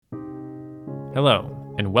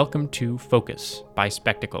Hello, and welcome to Focus by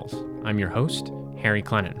Spectacles. I'm your host, Harry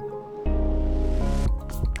Clennon.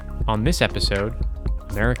 On this episode,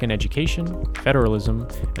 American education, federalism,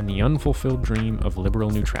 and the unfulfilled dream of liberal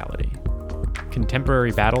neutrality.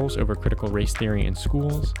 Contemporary battles over critical race theory in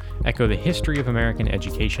schools echo the history of American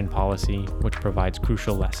education policy, which provides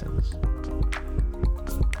crucial lessons.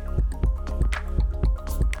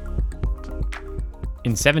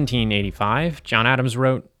 In 1785, John Adams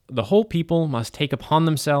wrote, "The whole people must take upon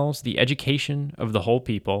themselves the education of the whole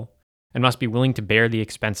people, and must be willing to bear the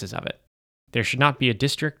expenses of it. There should not be a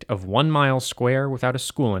district of 1 mile square without a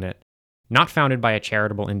school in it, not founded by a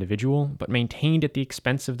charitable individual, but maintained at the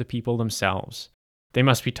expense of the people themselves. They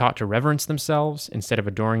must be taught to reverence themselves, instead of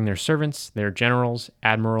adoring their servants, their generals,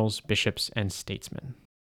 admirals, bishops, and statesmen."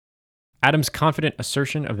 Adams' confident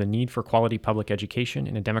assertion of the need for quality public education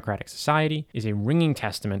in a democratic society is a ringing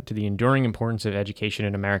testament to the enduring importance of education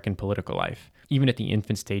in American political life, even at the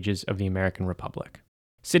infant stages of the American Republic.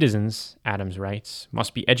 Citizens, Adams writes,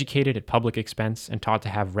 must be educated at public expense and taught to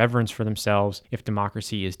have reverence for themselves if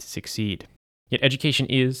democracy is to succeed. Yet education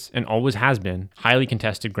is, and always has been, highly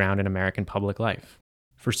contested ground in American public life.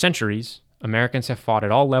 For centuries, Americans have fought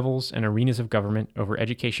at all levels and arenas of government over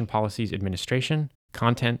education policy's administration,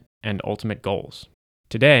 content, and ultimate goals.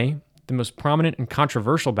 Today, the most prominent and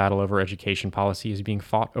controversial battle over education policy is being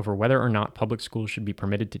fought over whether or not public schools should be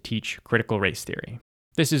permitted to teach critical race theory.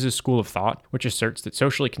 This is a school of thought which asserts that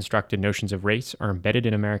socially constructed notions of race are embedded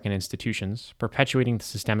in American institutions, perpetuating the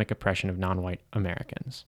systemic oppression of non-white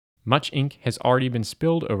Americans. Much ink has already been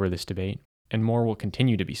spilled over this debate, and more will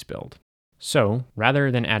continue to be spilled. So,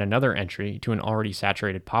 rather than add another entry to an already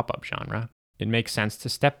saturated pop-up genre, it makes sense to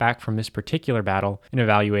step back from this particular battle and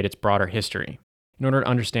evaluate its broader history. In order to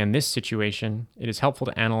understand this situation, it is helpful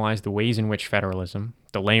to analyze the ways in which federalism,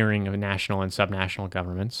 the layering of national and subnational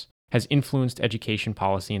governments, has influenced education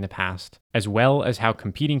policy in the past, as well as how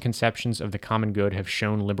competing conceptions of the common good have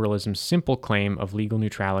shown liberalism's simple claim of legal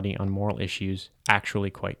neutrality on moral issues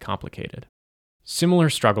actually quite complicated.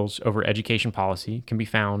 Similar struggles over education policy can be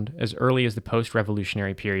found as early as the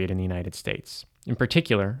post-revolutionary period in the United States. In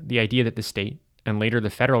particular, the idea that the state, and later the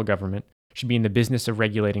federal government, should be in the business of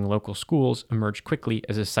regulating local schools emerged quickly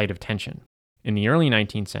as a site of tension. In the early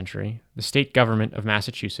 19th century, the state government of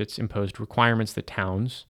Massachusetts imposed requirements that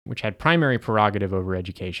towns, which had primary prerogative over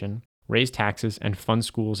education, raise taxes and fund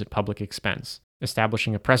schools at public expense,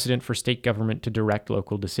 establishing a precedent for state government to direct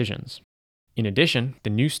local decisions. In addition, the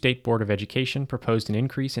new State Board of Education proposed an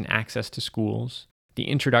increase in access to schools, the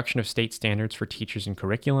introduction of state standards for teachers and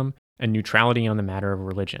curriculum, and neutrality on the matter of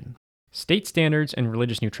religion. State standards and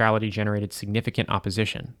religious neutrality generated significant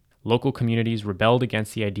opposition. Local communities rebelled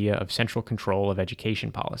against the idea of central control of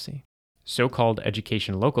education policy. So-called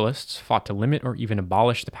education localists fought to limit or even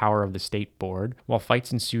abolish the power of the state board, while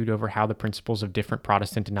fights ensued over how the principles of different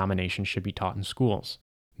Protestant denominations should be taught in schools.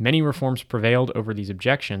 Many reforms prevailed over these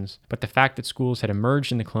objections, but the fact that schools had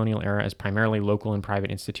emerged in the colonial era as primarily local and private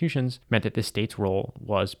institutions meant that the state's role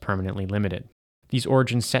was permanently limited. These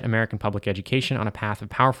origins set American public education on a path of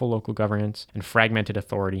powerful local governance and fragmented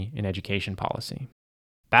authority in education policy.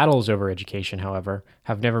 Battles over education, however,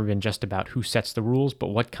 have never been just about who sets the rules, but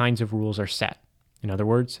what kinds of rules are set. In other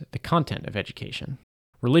words, the content of education.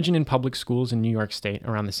 Religion in public schools in New York State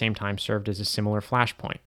around the same time served as a similar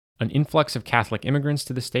flashpoint. An influx of Catholic immigrants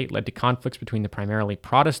to the state led to conflicts between the primarily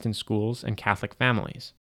Protestant schools and Catholic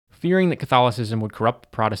families. Fearing that Catholicism would corrupt the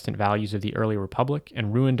Protestant values of the early republic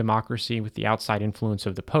and ruin democracy with the outside influence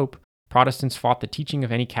of the Pope, Protestants fought the teaching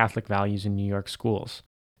of any Catholic values in New York schools.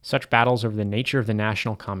 Such battles over the nature of the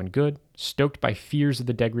national common good, stoked by fears of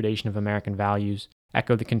the degradation of American values,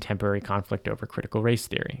 echo the contemporary conflict over critical race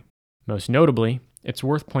theory. Most notably, it's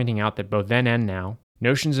worth pointing out that both then and now,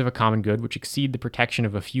 notions of a common good which exceed the protection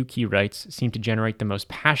of a few key rights seem to generate the most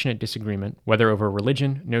passionate disagreement, whether over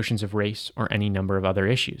religion, notions of race, or any number of other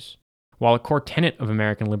issues. While a core tenet of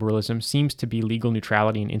American liberalism seems to be legal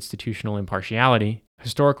neutrality and institutional impartiality,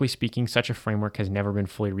 historically speaking, such a framework has never been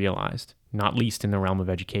fully realized, not least in the realm of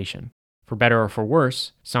education. For better or for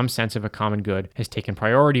worse, some sense of a common good has taken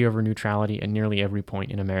priority over neutrality at nearly every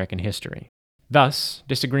point in American history. Thus,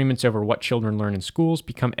 disagreements over what children learn in schools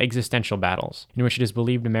become existential battles, in which it is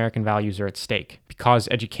believed American values are at stake, because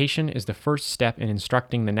education is the first step in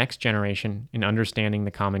instructing the next generation in understanding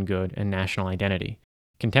the common good and national identity.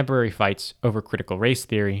 Contemporary fights over critical race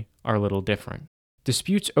theory are a little different.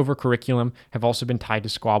 Disputes over curriculum have also been tied to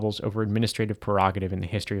squabbles over administrative prerogative in the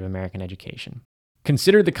history of American education.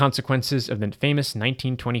 Consider the consequences of the famous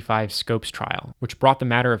 1925 Scopes trial, which brought the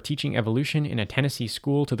matter of teaching evolution in a Tennessee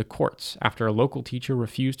school to the courts after a local teacher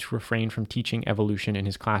refused to refrain from teaching evolution in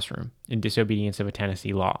his classroom, in disobedience of a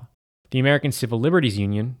Tennessee law. The American Civil Liberties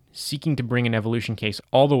Union, seeking to bring an evolution case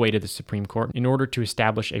all the way to the Supreme Court in order to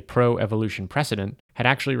establish a pro-evolution precedent, had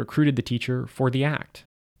actually recruited the teacher for the act.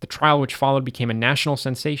 The trial which followed became a national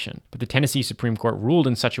sensation, but the Tennessee Supreme Court ruled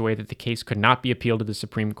in such a way that the case could not be appealed to the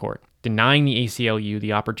Supreme Court, denying the ACLU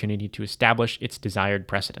the opportunity to establish its desired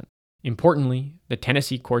precedent. Importantly, the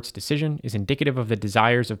Tennessee court's decision is indicative of the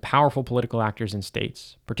desires of powerful political actors in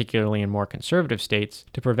states, particularly in more conservative states,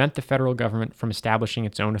 to prevent the federal government from establishing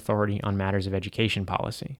its own authority on matters of education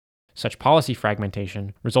policy. Such policy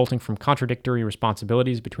fragmentation, resulting from contradictory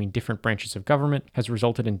responsibilities between different branches of government, has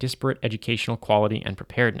resulted in disparate educational quality and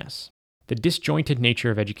preparedness. The disjointed nature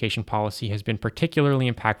of education policy has been particularly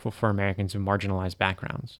impactful for Americans of marginalized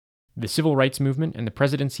backgrounds. The Civil Rights Movement and the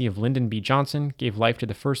presidency of Lyndon B. Johnson gave life to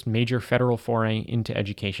the first major federal foray into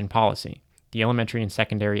education policy, the Elementary and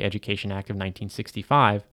Secondary Education Act of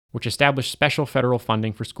 1965, which established special federal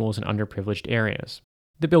funding for schools in underprivileged areas.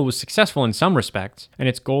 The bill was successful in some respects, and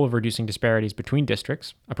its goal of reducing disparities between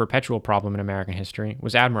districts, a perpetual problem in American history,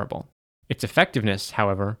 was admirable. Its effectiveness,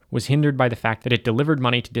 however, was hindered by the fact that it delivered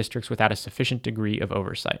money to districts without a sufficient degree of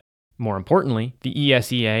oversight. More importantly, the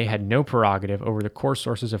ESEA had no prerogative over the core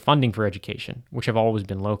sources of funding for education, which have always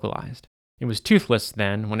been localized. It was toothless,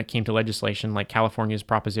 then, when it came to legislation like California's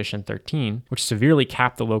Proposition 13, which severely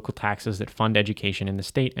capped the local taxes that fund education in the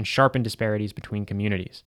state and sharpened disparities between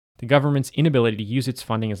communities. The government's inability to use its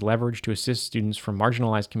funding as leverage to assist students from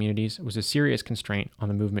marginalized communities was a serious constraint on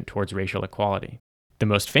the movement towards racial equality. The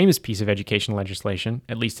most famous piece of education legislation,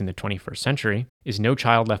 at least in the 21st century, is No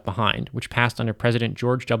Child Left Behind, which passed under President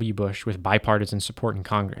George W. Bush with bipartisan support in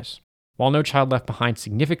Congress. While No Child Left Behind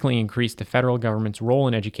significantly increased the federal government's role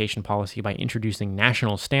in education policy by introducing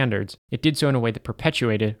national standards, it did so in a way that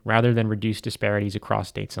perpetuated rather than reduced disparities across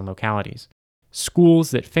states and localities. Schools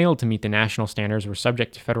that failed to meet the national standards were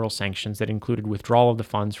subject to federal sanctions that included withdrawal of the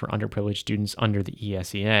funds for underprivileged students under the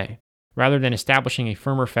ESEA. Rather than establishing a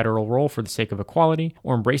firmer federal role for the sake of equality,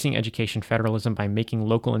 or embracing education federalism by making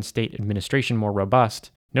local and state administration more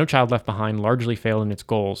robust, No Child Left Behind largely failed in its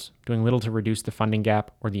goals, doing little to reduce the funding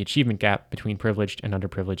gap or the achievement gap between privileged and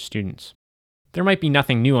underprivileged students. There might be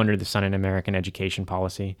nothing new under the sun in American education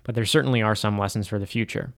policy, but there certainly are some lessons for the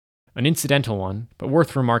future. An incidental one, but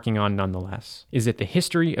worth remarking on nonetheless, is that the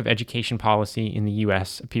history of education policy in the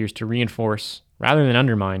U.S. appears to reinforce, rather than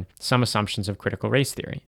undermine, some assumptions of critical race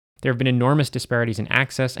theory. There have been enormous disparities in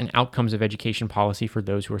access and outcomes of education policy for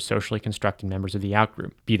those who are socially constructed members of the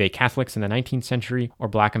outgroup, be they Catholics in the 19th century or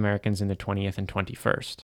Black Americans in the 20th and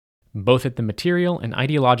 21st. Both at the material and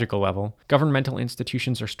ideological level, governmental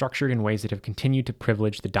institutions are structured in ways that have continued to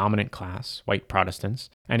privilege the dominant class, white Protestants,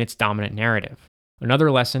 and its dominant narrative.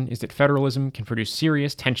 Another lesson is that federalism can produce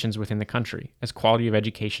serious tensions within the country, as quality of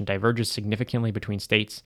education diverges significantly between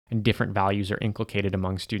states and different values are inculcated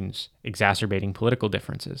among students, exacerbating political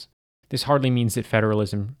differences. This hardly means that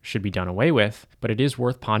federalism should be done away with, but it is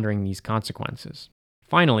worth pondering these consequences.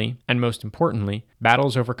 Finally, and most importantly,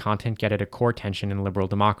 battles over content get at a core tension in liberal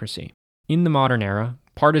democracy. In the modern era,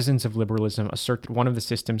 partisans of liberalism assert that one of the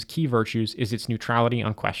system's key virtues is its neutrality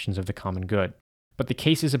on questions of the common good. But the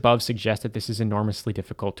cases above suggest that this is enormously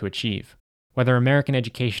difficult to achieve. Whether American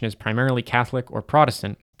education is primarily Catholic or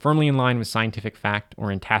Protestant, firmly in line with scientific fact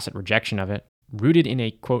or in tacit rejection of it, rooted in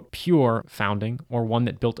a, quote, pure founding or one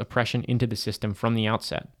that built oppression into the system from the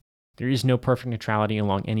outset, there is no perfect neutrality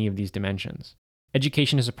along any of these dimensions.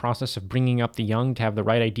 Education is a process of bringing up the young to have the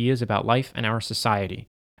right ideas about life and our society,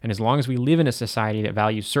 and as long as we live in a society that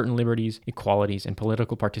values certain liberties, equalities, and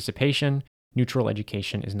political participation, neutral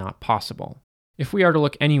education is not possible. If we are to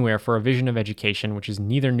look anywhere for a vision of education which is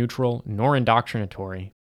neither neutral nor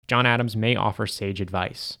indoctrinatory, John Adams may offer sage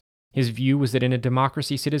advice. His view was that in a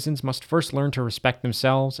democracy, citizens must first learn to respect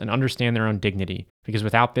themselves and understand their own dignity, because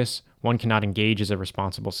without this, one cannot engage as a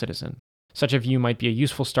responsible citizen. Such a view might be a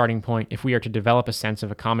useful starting point if we are to develop a sense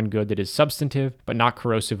of a common good that is substantive but not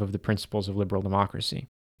corrosive of the principles of liberal democracy.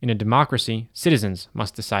 In a democracy, citizens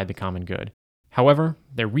must decide the common good. However,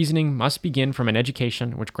 their reasoning must begin from an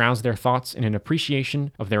education which grounds their thoughts in an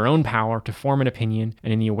appreciation of their own power to form an opinion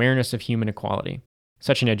and in the awareness of human equality.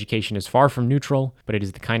 Such an education is far from neutral, but it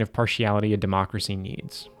is the kind of partiality a democracy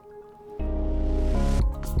needs.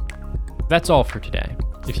 That's all for today.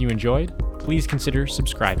 If you enjoyed, please consider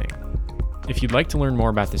subscribing. If you'd like to learn more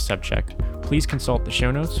about this subject, please consult the show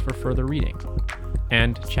notes for further reading.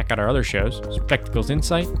 And check out our other shows, Spectacles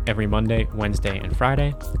Insight, every Monday, Wednesday, and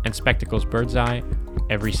Friday, and Spectacles Birdseye,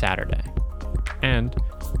 every Saturday. and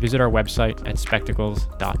visit our website at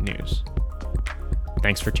spectacles.news.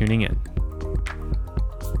 Thanks for tuning in.